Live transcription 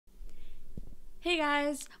Hey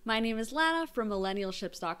guys, my name is Lana from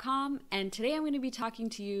millennialships.com, and today I'm going to be talking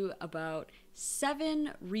to you about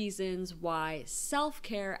 7 reasons why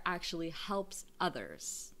self-care actually helps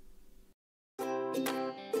others.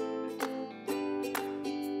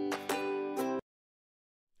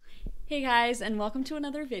 Hey guys, and welcome to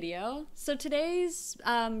another video. So today's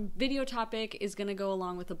video topic is going to go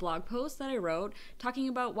along with a blog post that I wrote talking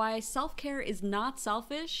about why self-care is not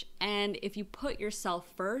selfish, and if you put yourself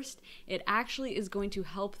first, it actually is going to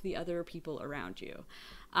help the other people around you.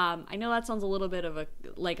 I know that sounds a little bit of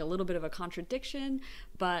a contradiction,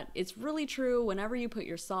 but it's really true. Whenever you put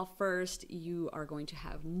yourself first, you are going to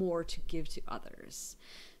have more to give to others.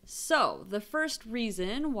 So the first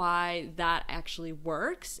reason why that actually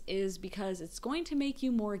works is because it's going to make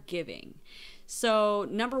you more giving. So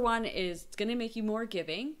number one is it's going to make you more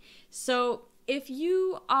giving. So if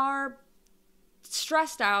you are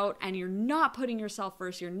stressed out and you're not putting yourself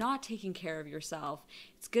first, you're not taking care of yourself,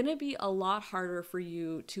 it's going to be a lot harder for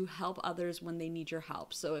you to help others when they need your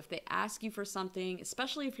help. So if they ask you for something,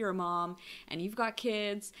 especially if you're a mom and you've got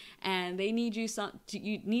kids and they need you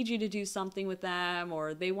to do something with them,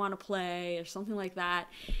 or they want to play or something like that,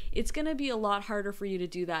 it's going to be a lot harder for you to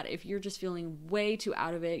do that if you're just feeling way too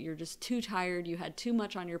out of it, you're just too tired, you had too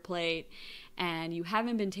much on your plate, and you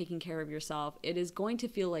haven't been taking care of yourself. It is going to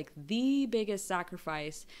feel like the biggest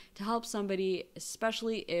sacrifice to help somebody,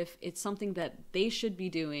 especially if it's something that they should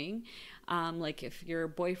be doing. Like if your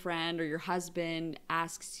boyfriend or your husband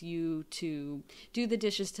asks you to do the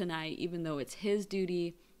dishes tonight, even though it's his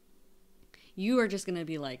duty, you are just going to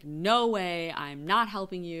be like, no way, I'm not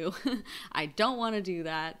helping you. I don't want to do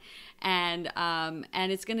that. And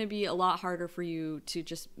it's going to be a lot harder for you to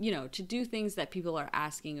just, to do things that people are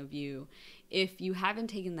asking of you if you haven't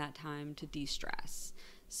taken that time to de-stress.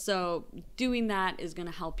 So doing that is going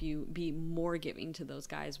to help you be more giving to those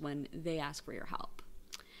guys when they ask for your help.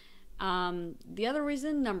 The other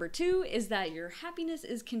reason, number 2, is that your happiness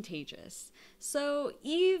is contagious. So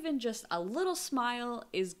even just a little smile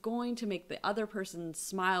is going to make the other person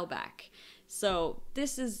smile back. So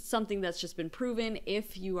this is something that's just been proven.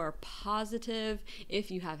 If you are positive,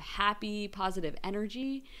 if you have happy, positive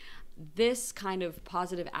energy, this kind of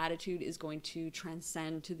positive attitude is going to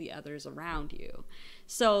transcend to the others around you.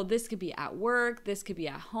 So this could be at work, this could be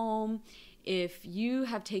at home. If you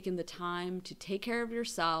have taken the time to take care of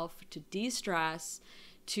yourself, to de-stress,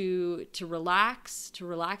 to relax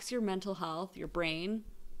your mental health, your brain,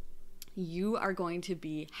 you are going to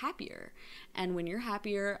be happier. And when you're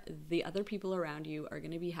happier, the other people around you are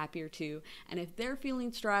going to be happier too. And if they're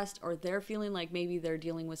feeling stressed, or they're feeling like maybe they're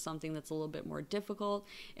dealing with something that's a little bit more difficult,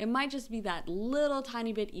 it might just be that little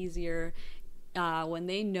tiny bit easier. When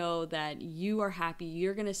they know that you are happy,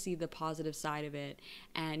 you're going to see the positive side of it,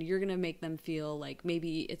 and you're going to make them feel like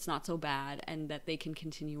maybe it's not so bad and that they can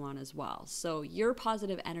continue on as well. So your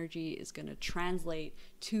positive energy is going to translate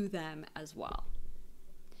to them as well.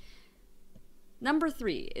 Number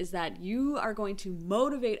 3 is that you are going to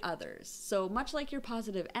motivate others. So much like your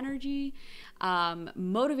positive energy,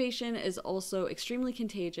 motivation is also extremely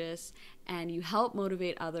contagious, and you help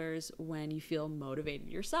motivate others when you feel motivated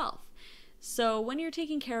yourself. So when you're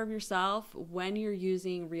taking care of yourself, when you're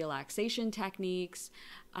using relaxation techniques,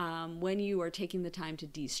 when you are taking the time to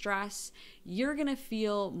de-stress, you're going to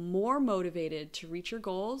feel more motivated to reach your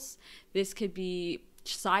goals. This could be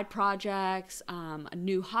side projects, a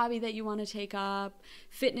new hobby that you want to take up,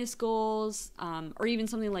 fitness goals, or even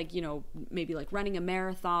something like, maybe like running a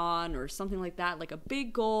marathon or something like that, like a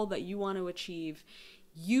big goal that you want to achieve.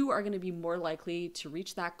 You are going to be more likely to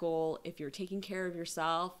reach that goal if you're taking care of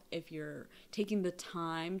yourself, if you're taking the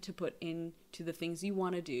time to put into the things you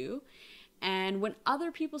want to do. And when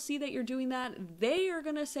other people see that you're doing that, they are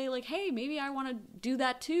going to say like, hey, maybe I want to do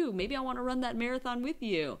that too. Maybe I want to run that marathon with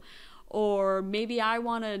you. Or maybe I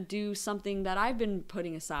want to do something that I've been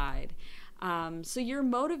putting aside. So your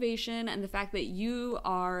motivation and the fact that you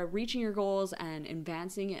are reaching your goals and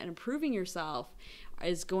advancing and improving yourself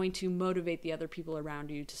is going to motivate the other people around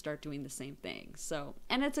you to start doing the same thing. So,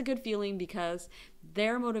 and it's a good feeling because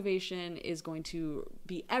their motivation is going to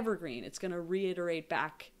be evergreen. It's going to reiterate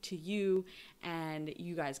back to you, and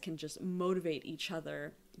you guys can just motivate each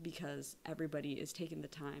other because everybody is taking the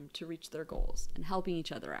time to reach their goals and helping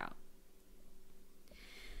each other out.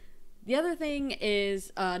 The other thing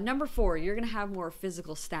is, number 4, you're going to have more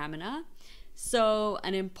physical stamina. So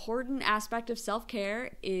an important aspect of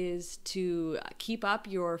self-care is to keep up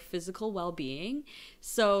your physical well-being.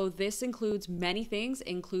 So this includes many things. It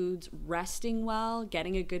includes resting well,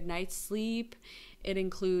 getting a good night's sleep. It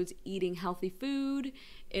includes eating healthy food.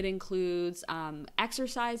 It includes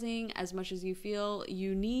exercising as much as you feel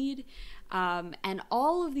you need. And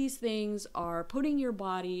all of these things are putting your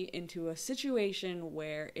body into a situation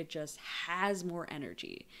where it just has more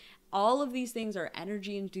energy. All of these things are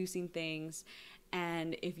energy inducing things.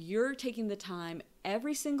 And if you're taking the time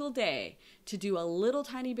every single day to do a little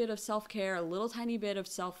tiny bit of self-care, a little tiny bit of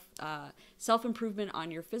self-improvement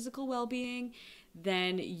on your physical well-being,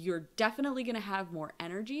 then you're definitely going to have more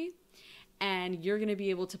energy, and you're going to be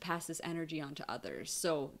able to pass this energy on to others.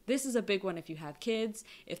 So this is a big one if you have kids,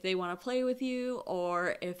 if they want to play with you,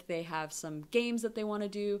 or if they have some games that they want to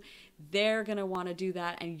do, they're going to want to do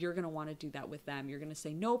that, and you're going to want to do that with them. You're going to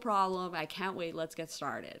say, no problem, I can't wait, let's get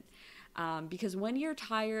started. Because when you're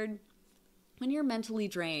tired, when you're mentally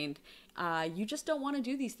drained, you just don't want to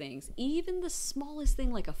do these things. Even the smallest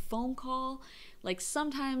thing, like a phone call, like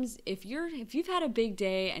sometimes if you've had a big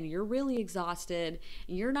day and you're really exhausted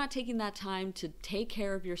and you're not taking that time to take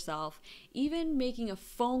care of yourself, even making a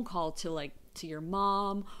phone call to your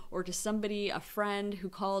mom or to somebody, a friend who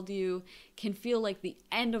called you, can feel like the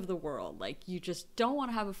end of the world. Like you just don't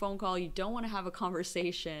want to have a phone call, you don't want to have a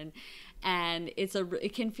conversation, and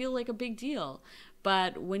it can feel like a big deal.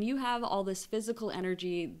 But when you have all this physical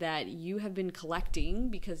energy that you have been collecting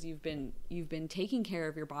because you've been taking care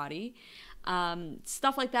of your body,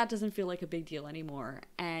 stuff like that doesn't feel like a big deal anymore.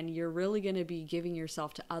 And you're really going to be giving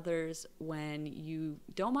yourself to others when you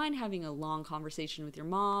don't mind having a long conversation with your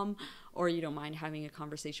mom, or you don't mind having a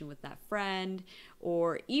conversation with that friend,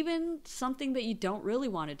 or even something that you don't really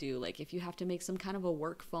want to do. Like if you have to make some kind of a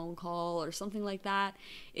work phone call or something like that,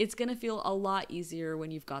 it's going to feel a lot easier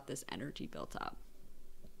when you've got this energy built up.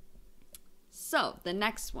 So the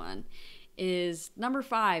next one is number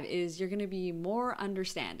 5, is you're going to be more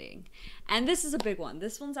understanding. And this is a big one.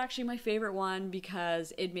 This one's actually my favorite one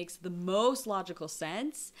because it makes the most logical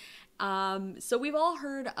sense. So we've all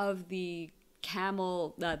heard of the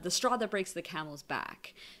straw that breaks the camel's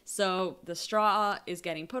back. So the straw is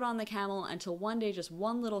getting put on the camel until one day just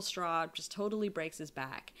one little straw just totally breaks his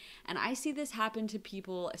back. And I see this happen to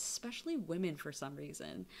people, especially women for some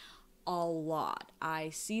reason, a lot. I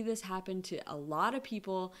see this happen to a lot of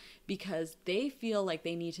people because they feel like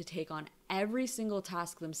they need to take on every single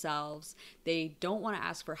task themselves. They don't want to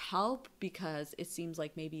ask for help because it seems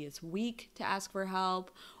like maybe it's weak to ask for help,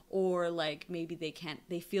 or like maybe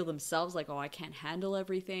they feel themselves like, oh, I can't handle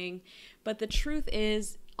everything. But the truth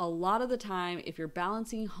is, a lot of the time, if you're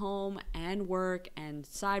balancing home and work and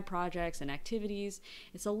side projects and activities,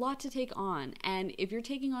 it's a lot to take on. And if you're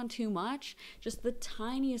taking on too much, just the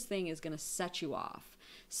tiniest thing is going to set you off.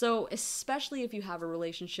 So especially if you have a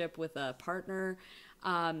relationship with a partner,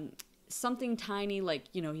 something tiny like,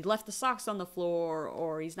 he left the socks on the floor,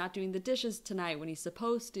 or he's not doing the dishes tonight when he's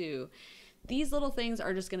supposed to. These little things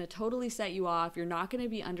are just going to totally set you off. You're not going to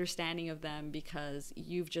be understanding of them because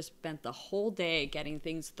you've just spent the whole day getting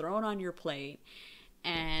things thrown on your plate,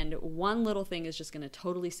 and one little thing is just going to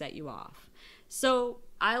totally set you off. So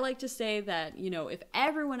I like to say that, if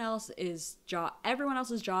everyone else's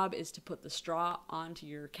job is to put the straw onto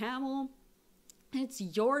your camel, it's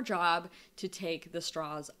your job to take the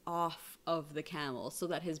straws off of the camel so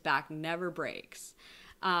that his back never breaks.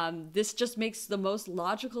 This just makes the most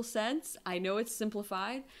logical sense. I know it's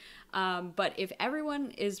simplified, but if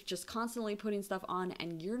everyone is just constantly putting stuff on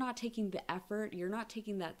and you're not taking the effort, you're not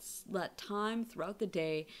taking that time throughout the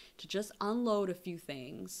day to just unload a few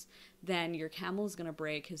things, then your camel is going to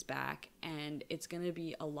break his back, and it's going to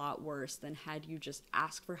be a lot worse than had you just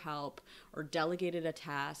asked for help or delegated a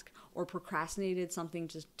task or procrastinated something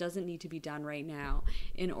just doesn't need to be done right now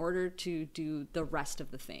in order to do the rest of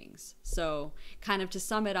the things. So kind of to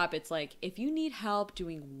sum it up, it's like if you need help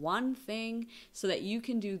doing one thing so that you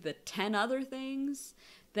can do the 10 other things,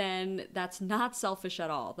 then that's not selfish at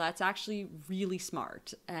all. That's actually really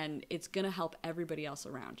smart, and it's going to help everybody else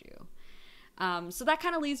around you. So that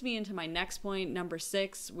kind of leads me into my next point, number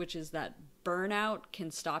 6, which is that burnout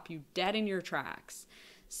can stop you dead in your tracks.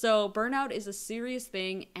 So burnout is a serious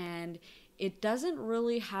thing, and it doesn't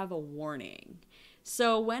really have a warning.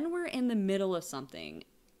 So when we're in the middle of something,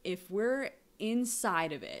 if we're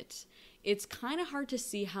inside of it, it's kind of hard to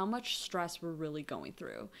see how much stress we're really going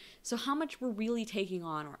through. So how much we're really taking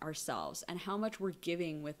on ourselves, and how much we're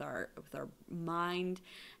giving with our mind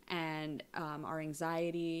and our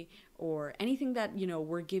anxiety, or anything that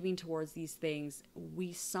we're giving towards these things.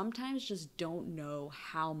 We sometimes just don't know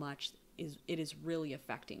how much it is really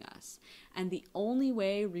affecting us. And the only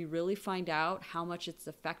way we really find out how much it's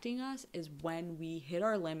affecting us is when we hit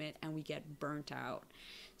our limit and we get burnt out.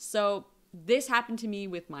 So this happened to me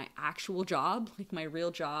with my actual job, like my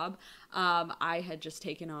real job. I had just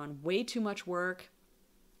taken on way too much work.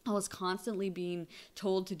 I was constantly being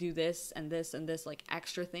told to do this and this and this, like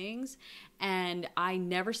extra things. And I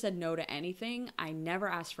never said no to anything. I never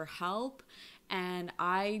asked for help. And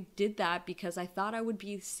I did that because I thought I would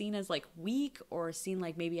be seen as like weak, or seen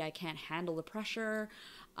like maybe I can't handle the pressure,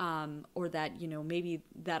 or that, you know, maybe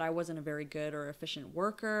that I wasn't a very good or efficient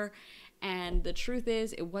worker. And the truth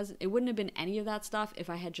is, it wouldn't have been any of that stuff if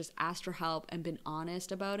I had just asked for help and been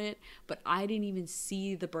honest about it. But I didn't even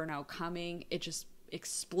see the burnout coming. It just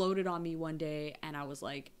exploded on me one day, and I was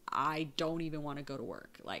like, I don't even want to go to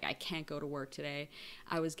work. Like, I can't go to work today.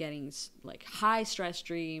 I was getting like high stress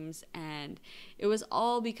dreams, and it was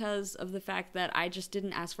all because of the fact that I just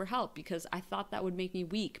didn't ask for help, because I thought that would make me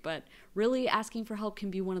weak. But really, asking for help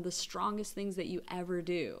can be one of the strongest things that you ever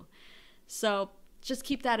do. So just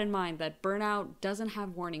keep that in mind, that burnout doesn't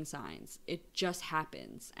have warning signs. It just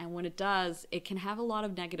happens. And when it does, it can have a lot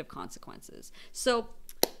of negative consequences. So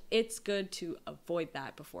it's good to avoid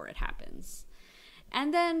that before it happens.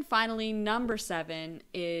 And then finally, number 7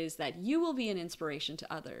 is that you will be an inspiration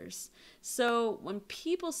to others. So when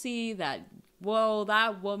people see that, whoa,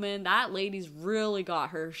 that woman, that lady's really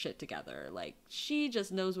got her shit together, like she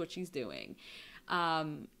just knows what she's doing,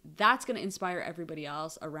 that's going to inspire everybody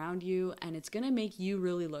else around you, and it's going to make you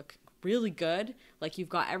really look really good, like you've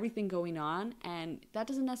got everything going on. And that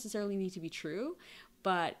doesn't necessarily need to be true,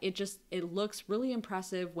 but it looks really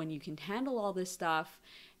impressive when you can handle all this stuff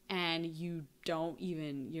and you're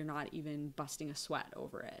not even busting a sweat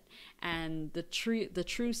over it. And the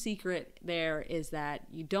true secret there is that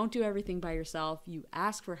you don't do everything by yourself. You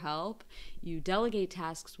ask for help. You delegate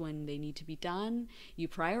tasks when they need to be done. You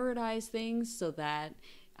prioritize things so that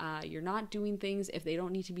you're not doing things if they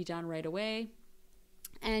don't need to be done right away.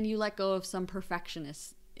 And you let go of some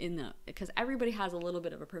perfectionists because everybody has a little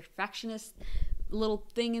bit of a perfectionist little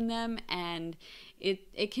thing in them, and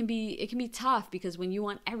it can be tough, because when you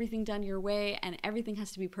want everything done your way and everything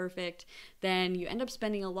has to be perfect, then you end up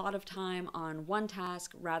spending a lot of time on one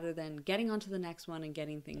task rather than getting onto the next one and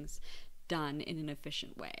getting things done in an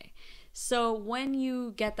efficient way. So when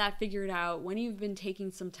you get that figured out, when you've been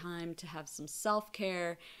taking some time to have some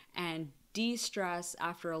self-care and de-stress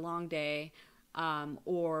after a long day,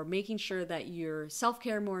 or making sure that your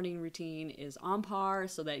self-care morning routine is on par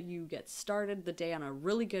so that you get started the day on a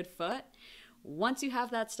really good foot. Once you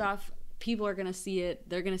have that stuff, people are going to see it.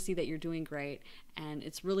 They're going to see that you're doing great, and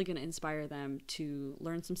it's really going to inspire them to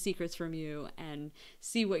learn some secrets from you and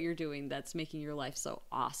see what you're doing that's making your life so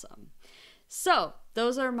awesome. So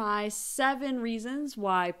those are my 7 reasons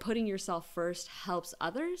why putting yourself first helps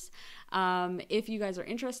others. If you guys are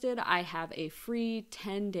interested, I have a free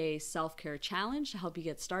 10-day self-care challenge to help you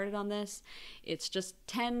get started on this. It's just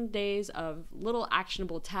 10 days of little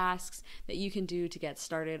actionable tasks that you can do to get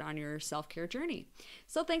started on your self-care journey.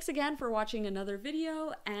 So thanks again for watching another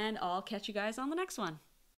video, and I'll catch you guys on the next one.